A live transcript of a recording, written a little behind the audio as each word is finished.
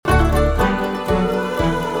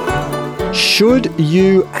Should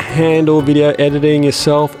you handle video editing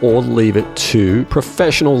yourself or leave it to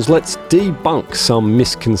professionals? Let's debunk some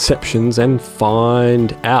misconceptions and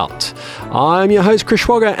find out. I'm your host, Chris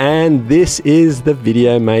Schwager, and this is the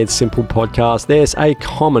Video Made Simple podcast. There's a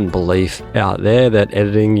common belief out there that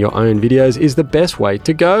editing your own videos is the best way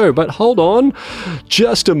to go. But hold on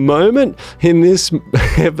just a moment. In this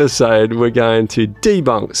episode, we're going to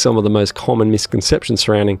debunk some of the most common misconceptions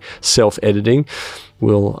surrounding self-editing.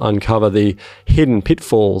 We'll uncover the hidden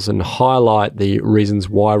pitfalls and highlight the reasons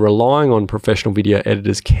why relying on professional video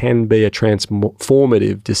editors can be a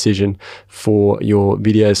transformative decision for your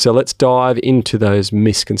videos. So let's dive into those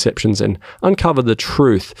misconceptions and uncover the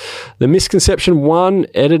truth. The misconception 1,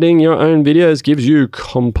 editing your own videos gives you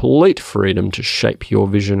complete freedom to shape your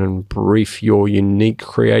vision and brief your unique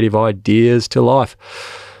creative ideas to life.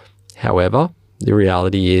 However, the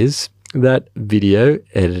reality is that video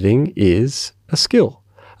editing is a skill.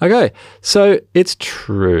 Okay, so it's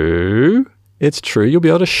true. You'll be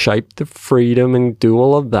able to shape the freedom and do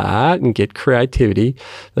all of that and get creativity.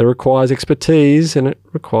 That requires expertise and it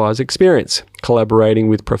requires experience. Collaborating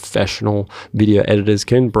with professional video editors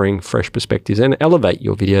can bring fresh perspectives and elevate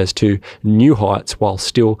your videos to new heights while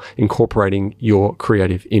still incorporating your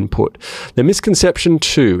creative input. The misconception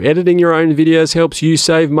 2, editing your own videos helps you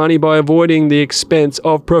save money by avoiding the expense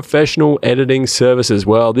of professional editing services.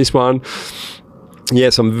 Well, this one,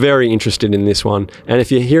 yes, I'm very interested in this one. And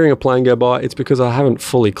if you're hearing a plane go by, it's because I haven't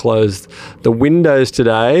fully closed the windows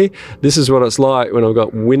today. This is what it's like when I've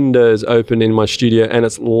got windows open in my studio and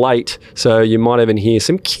it's late. So you might even hear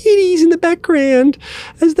some kitties in the background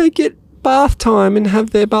as they get bath time and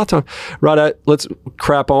have their bath time. Righto, let's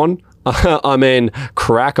crack on. However, so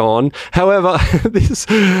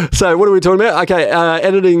what are we talking about? Okay,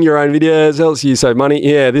 editing your own videos helps you save money.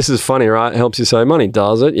 Yeah, this is funny, right? Helps you save money,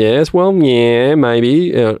 does it? Yes, well, yeah,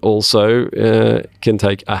 maybe. It also can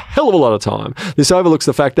take a hell of a lot of time. This overlooks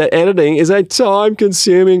the fact that editing is a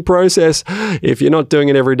time-consuming process. If you're not doing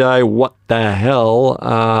it every day, what the hell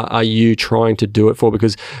are you trying to do it for?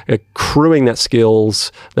 Because accruing those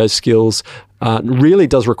skills, really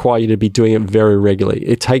does require you to be doing it very regularly.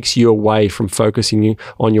 It takes you away from focusing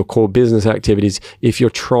on your core business activities if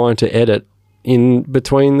you're trying to edit in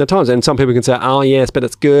between the times. And some people can say, oh yes, but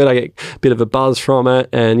it's good. I get a bit of a buzz from it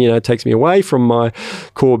and, it takes me away from my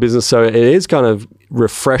core business. So it is kind of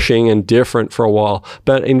refreshing and different for a while.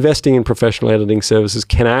 But investing in professional editing services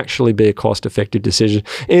can actually be a cost-effective decision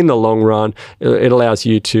in the long run. It allows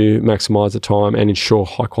you to maximize the time and ensure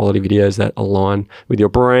high-quality videos that align with your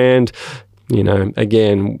brand.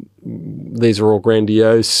 Again, these are all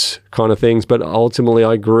grandiose kind of things, but ultimately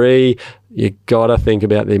I agree, you got to think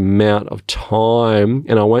about the amount of time,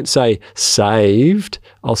 and I won't say saved,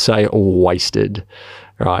 I'll say wasted,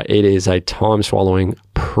 right? It is a time-swallowing,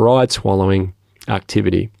 pride-swallowing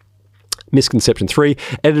activity. Misconception 3,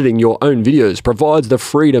 editing your own videos provides the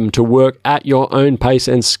freedom to work at your own pace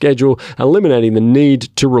and schedule, eliminating the need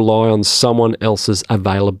to rely on someone else's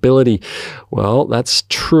availability. Well, that's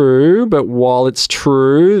true, but while it's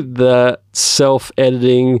true that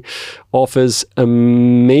self-editing offers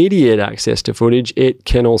immediate access to footage, it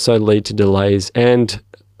can also lead to delays and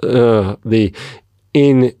the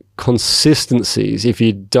inconsistencies if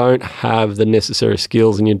you don't have the necessary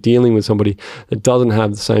skills and you're dealing with somebody that doesn't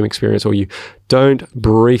have the same experience or you don't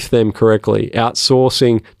brief them correctly.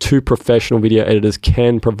 Outsourcing to professional video editors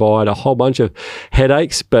can provide a whole bunch of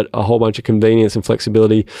headaches, but a whole bunch of convenience and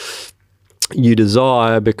flexibility you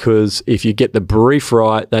desire, because if you get the brief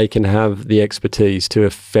right, they can have the expertise to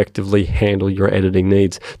effectively handle your editing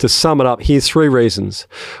needs. To sum it up, here's 3 reasons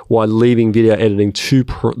why leaving video editing to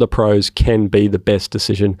the pros can be the best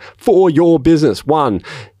decision for your business. 1,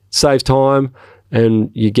 saves time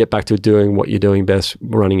and you get back to doing what you're doing best,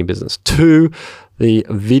 running a business. 2,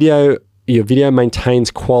 your video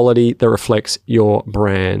maintains quality that reflects your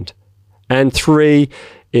brand. And 3,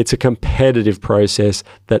 it's a competitive process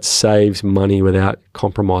that saves money without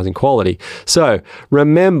compromising quality. So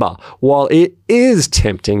remember, while it is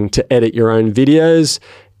tempting to edit your own videos,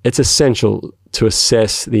 it's essential to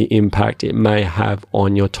assess the impact it may have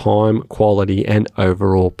on your time, quality, and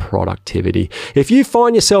overall productivity. If you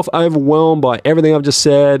find yourself overwhelmed by everything I've just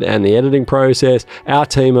said and the editing process, our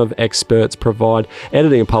team of experts provide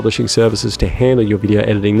editing and publishing services to handle your video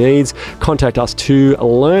editing needs. Contact us to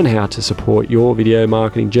learn how to support your video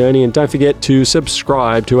marketing journey, and don't forget to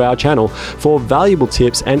subscribe to our channel for valuable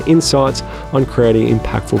tips and insights on creating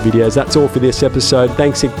impactful videos. That's all for this episode.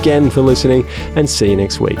 Thanks again for listening, and see you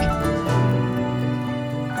next week.